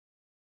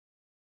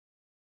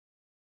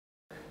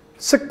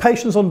Sick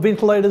patients on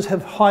ventilators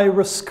have high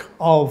risk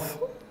of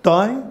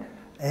dying,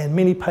 and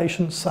many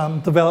patients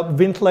develop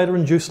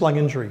ventilator-induced lung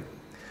injury.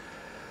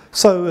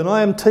 So in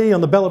IMT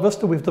on the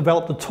bellavista, we've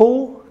developed a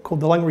tool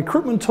called the Lung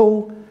Recruitment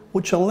Tool,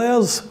 which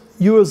allows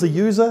you as the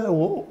user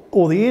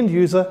or the end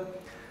user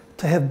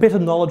to have better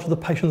knowledge of the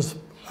patient's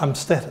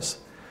status.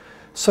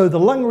 So the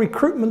Lung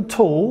Recruitment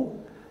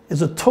Tool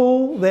is a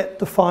tool that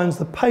defines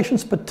the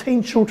patient's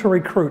potential to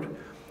recruit.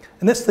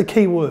 And that's the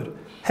key word.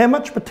 How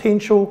much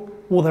potential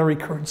will they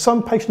recruit?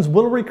 Some patients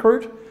will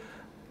recruit.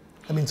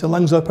 That means their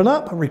lungs open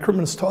up,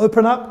 recruitment is to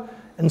open up,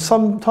 and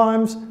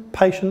sometimes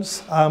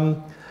patients,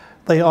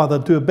 they either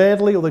do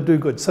badly or they do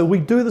good. So we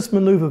do this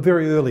maneuver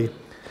very early.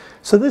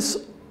 So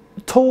this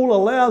tool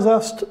allows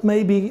us to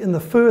maybe in the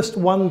first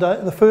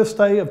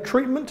day of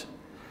treatment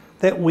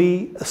that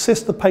we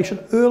assess the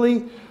patient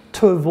early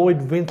to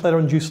avoid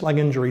ventilator-induced lung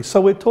injury. So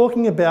we're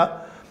talking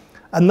about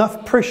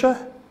enough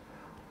pressure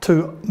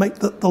to make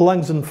the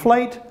lungs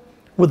inflate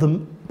with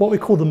what we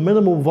call the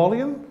minimal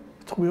volume,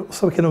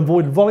 so we can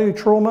avoid volume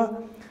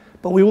trauma,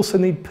 but we also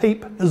need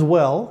PEEP as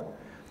well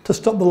to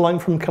stop the lung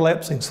from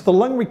collapsing. So the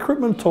Lung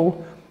Recruitment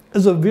Tool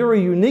is a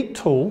very unique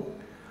tool,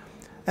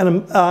 and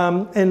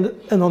on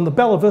the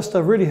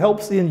bellavista really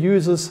helps the end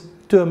users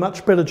do a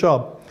much better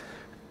job.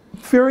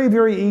 Very,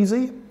 very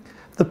easy.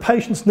 The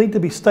patients need to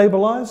be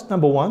stabilised,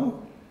 number one.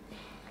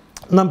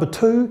 Number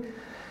two,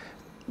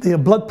 their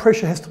blood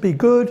pressure has to be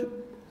good,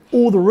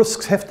 all the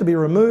risks have to be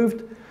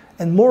removed,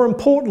 and more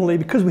importantly,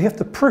 because we have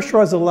to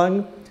pressurise the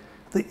lung,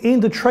 the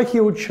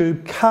endotracheal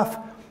tube cuff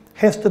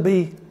has to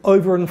be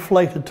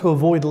overinflated to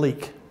avoid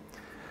leak.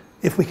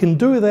 If we can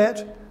do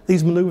that,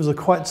 these manoeuvres are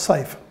quite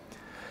safe.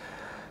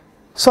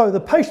 So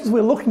the patients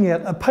we're looking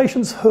at are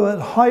patients who are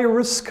at high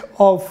risk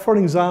of, for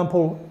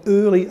example,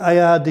 early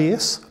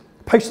ARDS,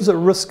 patients at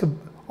risk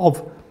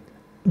of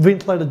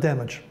ventilator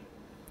damage.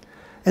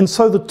 And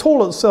so the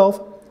tool itself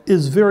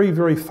is very,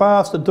 very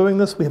fast at doing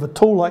this. We have a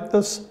tool like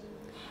this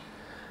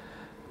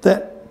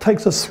that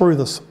takes us through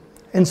this.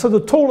 And so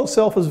the tool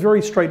itself is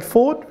very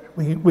straightforward.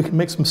 We can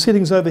make some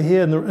settings over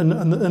here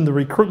in the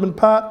recruitment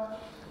part,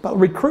 but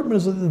recruitment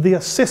is the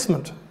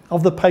assessment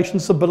of the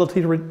patient's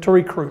ability to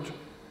recruit.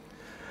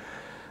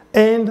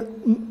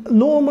 And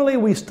normally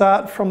we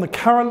start from the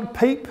current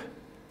PEEP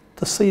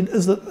to see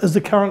is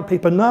the current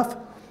PEEP enough,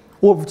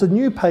 or if it's a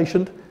new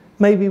patient,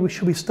 maybe we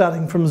should be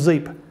starting from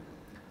ZEEP,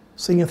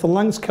 seeing if the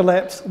lungs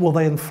collapse, will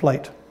they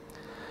inflate.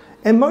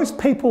 And most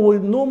people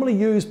would normally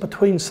use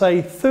between,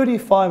 say,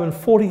 35 and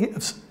 40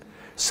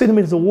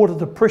 centimetres of water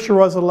to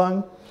pressurise the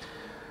lung.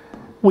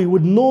 We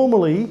would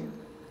normally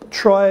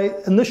try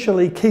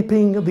initially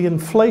keeping the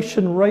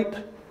inflation rate,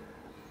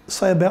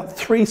 say about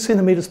 3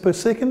 centimetres per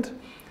second.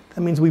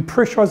 That means we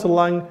pressurise the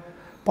lung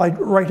by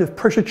rate of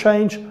pressure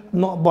change,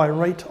 not by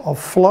rate of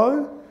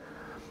flow.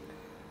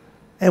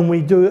 And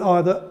we do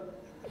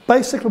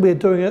basically we're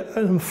doing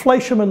an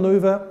inflation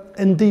manoeuvre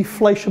and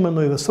deflation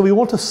manoeuvre. So we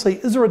want to see,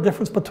 is there a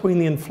difference between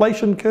the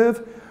inflation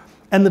curve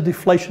and the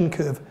deflation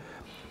curve?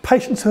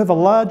 Patients who have a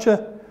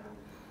larger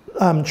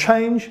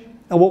change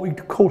are what we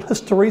call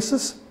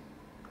hysteresis,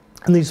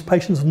 and these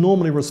patients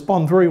normally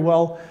respond very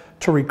well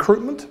to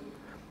recruitment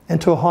and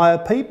to a higher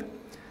PEEP.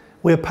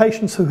 Where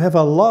patients who have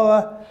a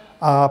lower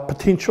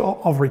potential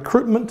of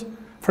recruitment,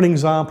 for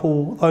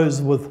example,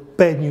 those with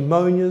bad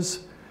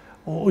pneumonias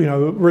or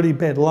really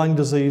bad lung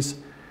disease,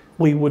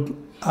 we would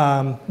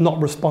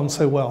not respond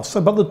so well.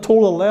 But the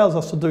tool allows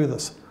us to do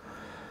this.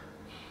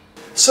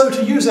 So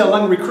to use our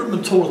Lung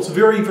Recruitment Tool, it's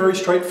very, very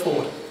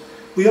straightforward.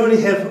 We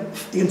only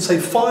have, you can say,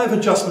 5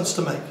 adjustments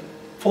to make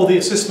for the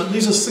assessment.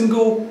 These are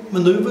single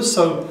manoeuvres,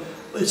 so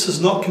this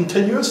is not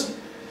continuous.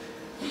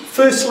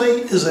 Firstly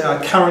is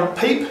our current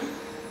PEEP.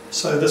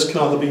 So this can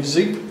either be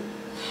ZEEP,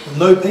 with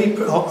no PEEP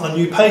on a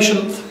new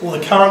patient, or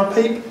the current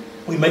PEEP.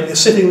 We make the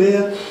setting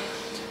there.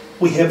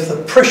 We have the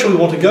pressure we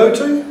want to go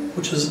to,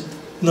 which is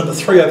number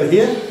 3 over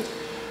here.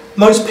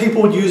 Most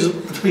people would use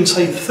between,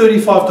 say,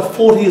 35 to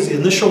 40 as the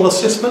initial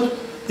assessment.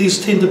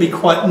 These tend to be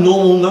quite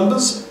normal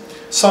numbers.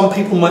 Some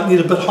people might need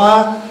a bit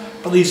higher,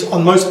 but these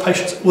on most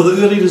patients with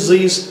early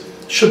disease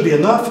should be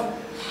enough.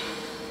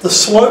 The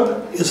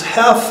slope is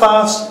how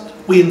fast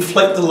we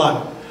inflate the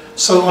lung.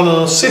 So on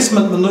an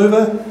assessment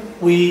manoeuvre,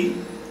 we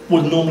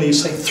would normally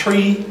say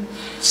 3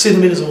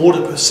 centimetres of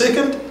water per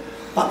second,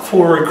 but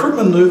for a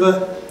recruitment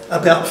manoeuvre,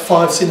 about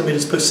 5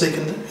 centimetres per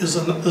second is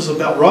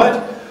about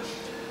right.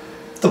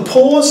 The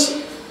pause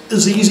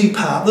is the easy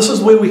part. This is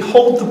where we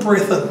hold the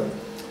breath in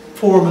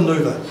for a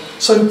manoeuvre.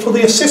 So for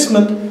the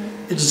assessment,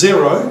 it's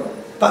 0,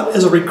 but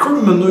as a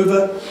recruitment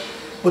manoeuvre,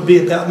 would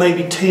be about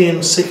maybe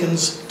 10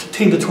 seconds to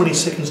 10 to 20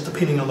 seconds,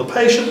 depending on the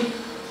patient.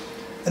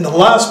 And the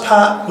last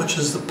part, which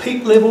is the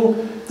PEEP level,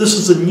 this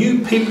is the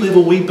new PEEP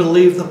level we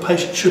believe the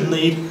patient should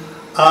need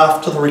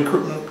after the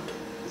recruitment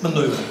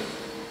manoeuvre.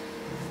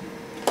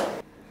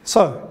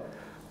 So,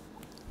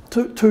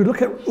 to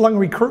look at lung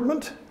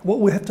recruitment, what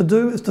we have to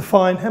do is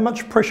define how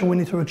much pressure we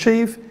need to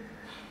achieve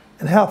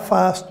and how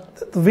fast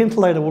the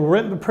ventilator will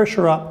ramp the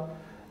pressure up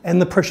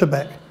and the pressure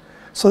back.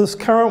 So this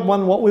current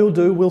one, what we'll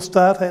do, we'll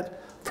start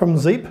at from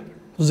ZEEP,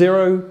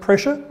 0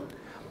 pressure.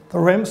 The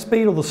ramp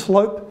speed or the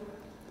slope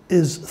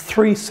is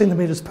 3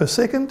 centimetres per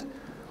second.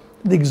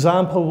 The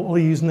example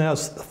we'll use now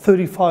is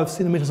 35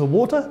 centimetres of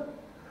water.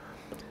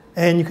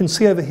 And you can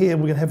see over here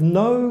we're going to have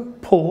no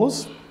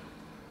pause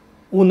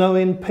or no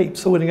end PEEP.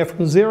 So we're going to go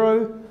from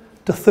 0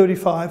 to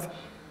 35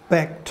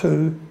 back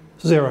to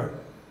 0.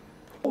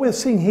 What we're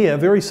seeing here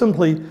very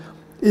simply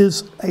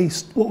is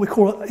what we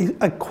call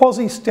a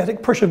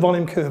quasi-static pressure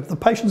volume curve. The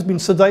patient's been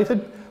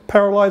sedated,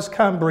 paralysed,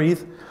 can't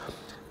breathe.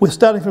 We're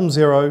starting from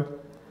 0.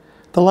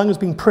 The lung is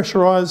being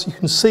pressurised. You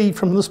can see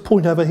from this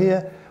point over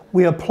here,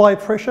 we apply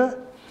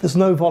pressure, there's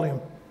no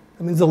volume.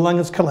 That means the lung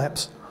has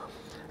collapsed.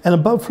 And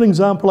above, for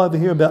example, over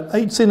here, about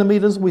 8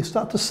 centimetres, we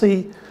start to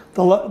see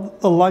the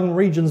lung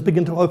regions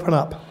begin to open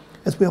up.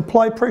 As we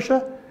apply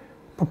pressure,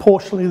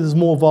 proportionally there's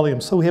more volume.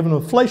 So we have an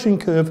inflation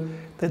curve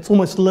that's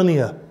almost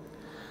linear.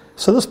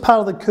 So this part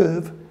of the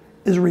curve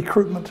is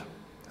recruitment.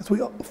 As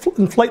we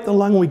inflate the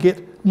lung, we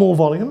get more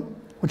volume,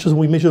 which is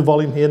we measure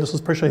volume here, this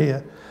is pressure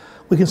here.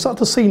 We can start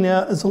to see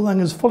now, as the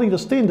lung is fully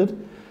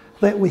distended,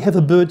 that we have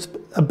a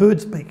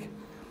bird's beak,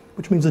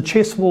 which means the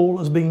chest wall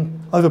is being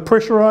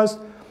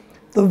overpressurized.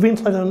 The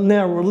ventilator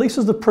now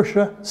releases the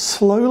pressure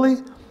slowly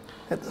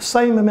at the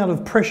same amount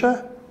of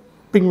pressure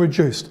being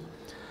reduced.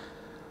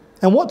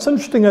 And what's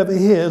interesting over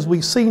here is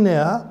we see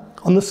now,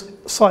 on this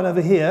side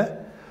over here,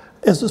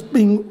 as it's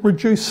being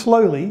reduced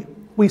slowly,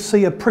 we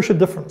see a pressure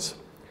difference.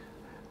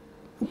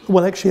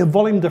 Well, actually a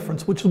volume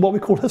difference, which is what we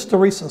call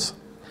hysteresis.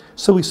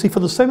 So we see for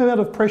the same amount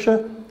of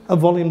pressure, a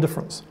volume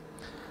difference.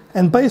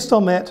 And based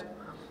on that,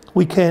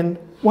 we can,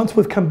 once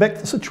we've come back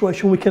to the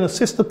situation, we can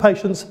assess the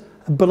patient's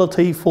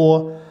ability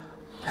for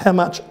how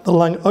much the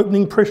lung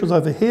opening pressure is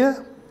over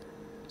here.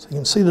 So you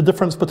can see the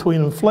difference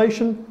between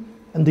inflation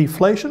and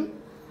deflation.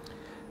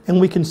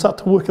 And we can start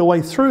to work our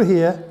way through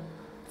here,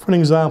 for an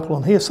example,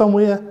 on here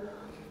somewhere,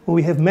 where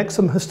we have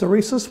maximum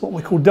hysteresis, what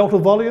we call delta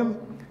volume.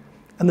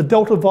 And the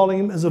delta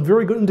volume is a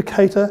very good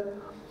indicator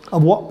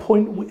of what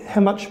point,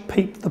 how much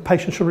PEEP the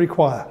patient should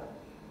require.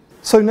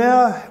 So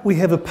now we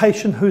have a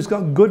patient who's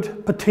got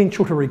good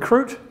potential to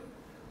recruit,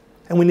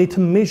 and we need to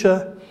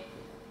measure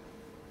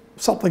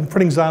something, for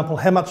an example,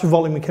 how much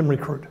volume we can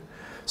recruit.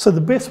 So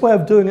the best way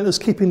of doing it is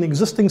keeping the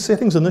existing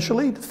settings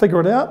initially to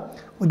figure it out.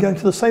 We're going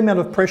to the same amount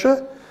of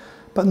pressure,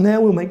 but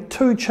now we'll make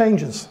 2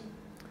 changes.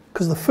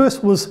 Because the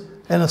first was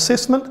an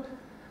assessment,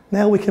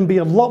 now we can be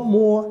a lot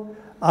more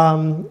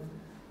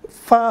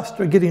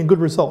faster at getting a good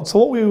result. So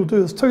what we will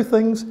do is 2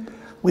 things.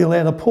 We'll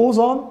add a pause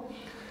on,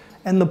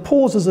 and the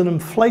pause is an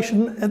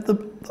inflation at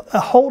a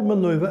hold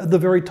manoeuvre at the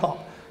very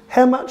top.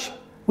 How much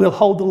we'll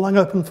hold the lung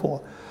open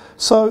for.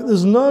 So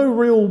there's no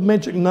real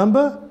magic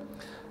number,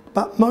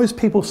 but most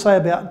people say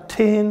about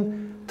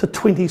 10 to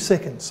 20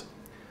 seconds.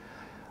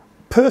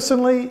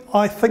 Personally,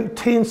 I think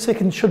 10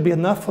 seconds should be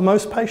enough for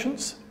most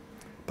patients,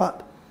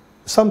 but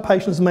some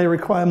patients may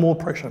require more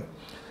pressure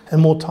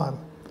and more time.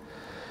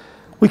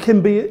 We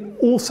can be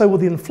also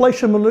with the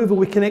inflation manoeuvre,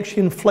 we can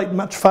actually inflate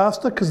much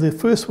faster because the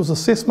first was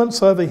assessment.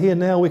 So over here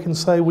now we can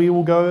say we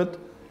will go at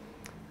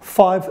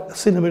 5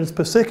 centimetres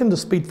per second to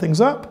speed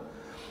things up.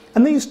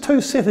 And these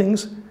 2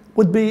 settings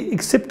would be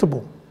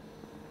acceptable.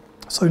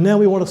 So now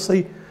we want to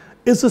see,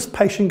 is this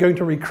patient going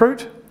to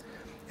recruit?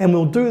 And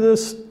we'll do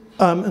this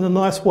in a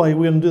nice way.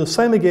 We're going to do the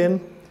same again,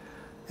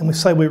 and we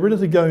say we're ready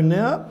to go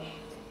now.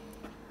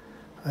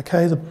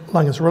 Okay, the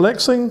lung is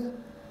relaxing.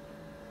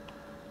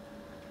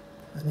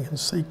 And you can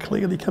see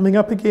clearly coming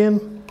up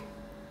again.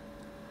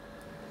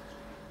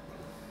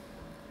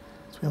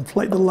 So we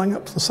inflate the lung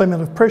up to the same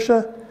amount of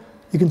pressure.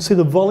 You can see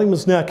the volume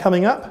is now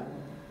coming up.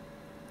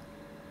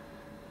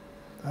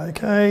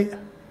 Okay.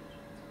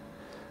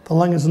 The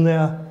lung is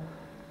now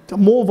got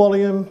more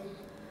volume.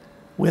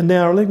 We're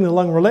now letting the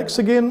lung relax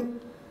again,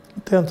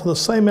 down to the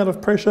same amount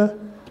of pressure,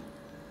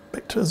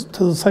 back to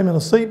the same amount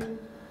of seep.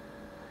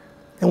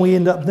 And we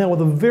end up now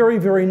with a very,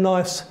 very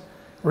nice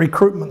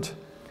recruitment.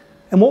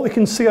 And what we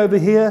can see over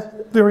here,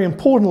 very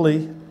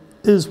importantly,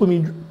 is when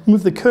we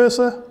move the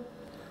cursor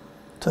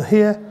to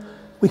here,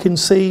 we can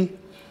see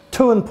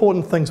 2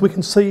 important things. We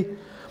can see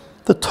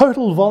the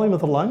total volume of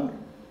the lung,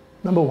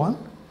 number 1.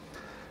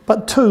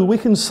 But 2, we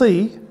can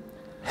see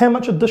how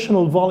much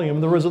additional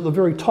volume there is at the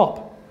very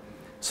top.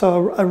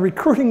 So a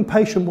recruiting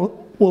patient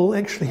will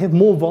actually have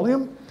more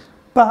volume,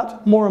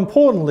 but more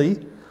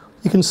importantly,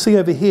 you can see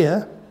over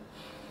here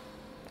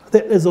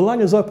that as the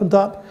lung is opened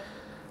up,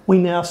 we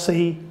now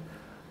see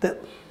that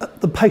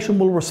the patient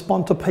will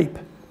respond to PEEP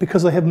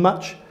because they have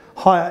much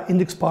higher end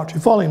expiratory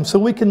volume. So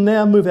we can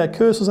now move our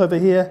cursors over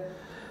here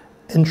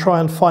and try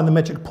and find the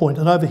magic point.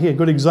 And over here, a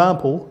good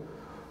example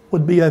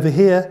would be over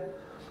here,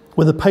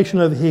 where the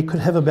patient over here could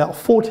have about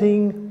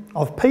 14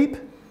 of PEEP,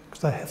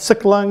 because they have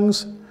sick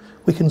lungs.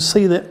 We can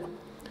see that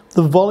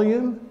the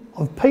volume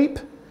of PEEP,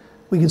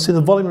 we can see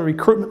the volume of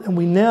recruitment, and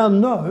we now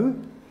know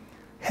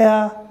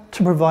how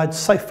to provide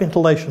safe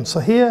ventilation. So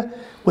here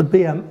would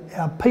be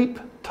our PEEP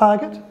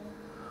target.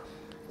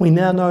 We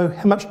now know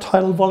how much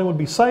tidal volume would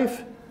be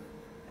safe.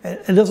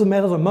 It doesn't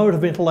matter the mode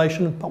of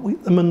ventilation,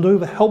 but the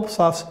manoeuvre helps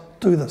us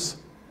do this.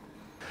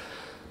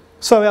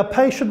 So our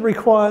patient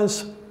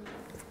requires,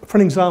 for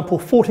an example,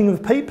 14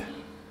 of PEEP.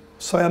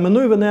 So our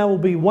manoeuvre now will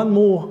be one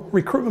more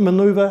recruitment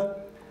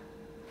manoeuvre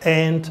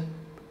and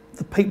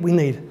the PEEP we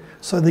need.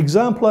 So the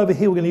example over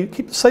here, we're going to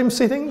keep the same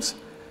settings,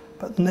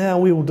 but now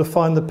we will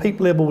define the PEEP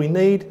level we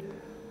need,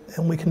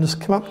 and we can just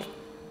come up.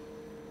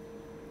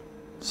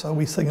 So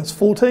we think it's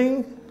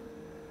 14.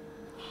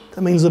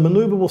 That means the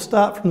manoeuvre will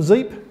start from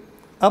ZEEP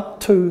up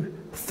to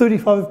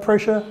 35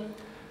 pressure,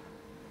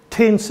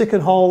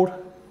 10-second hold,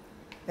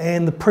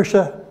 and the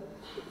pressure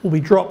will be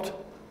dropped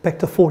back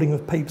to 14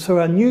 with PEEP. So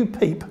our new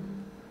PEEP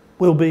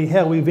will be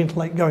how we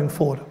ventilate going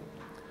forward.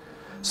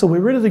 So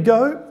we're ready to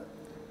go.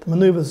 The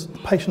manoeuvre's, the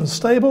patient is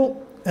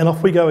stable, and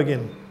off we go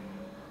again.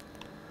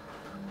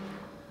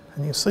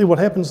 And you see what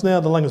happens now.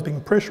 The lung is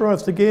being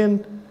pressurised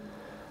again,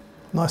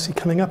 nicely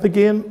coming up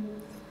again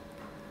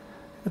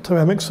to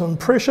our maximum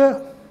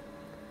pressure.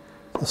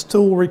 There's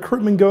still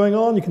recruitment going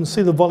on. You can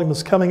see the volume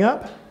is coming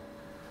up.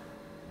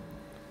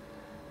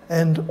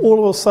 And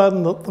all of a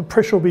sudden the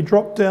pressure will be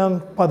dropped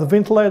down by the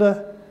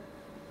ventilator.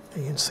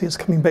 You can see it's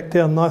coming back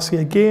down nicely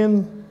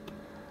again.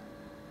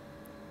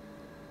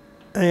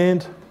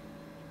 And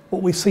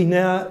what we see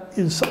now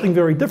is something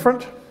very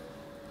different.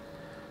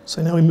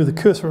 So now we move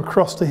the cursor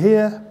across to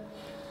here.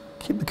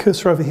 Keep the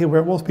cursor over here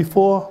where it was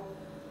before.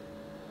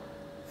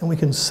 And we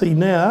can see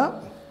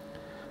now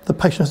the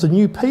patient has a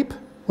new PEEP,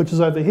 which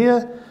is over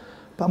here.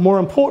 But more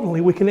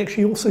importantly, we can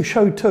actually also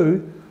show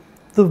too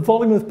the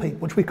volume of PEEP,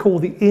 which we call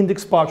the end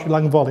expiratory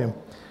lung volume.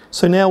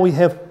 So now we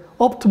have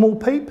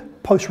optimal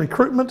PEEP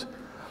post-recruitment.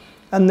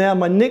 And now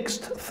my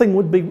next thing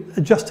would be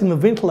adjusting the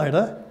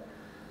ventilator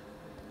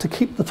to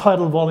keep the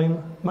tidal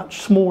volume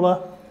much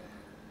smaller,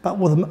 but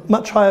with a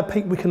much higher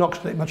PEEP we can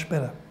oxygenate much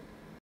better.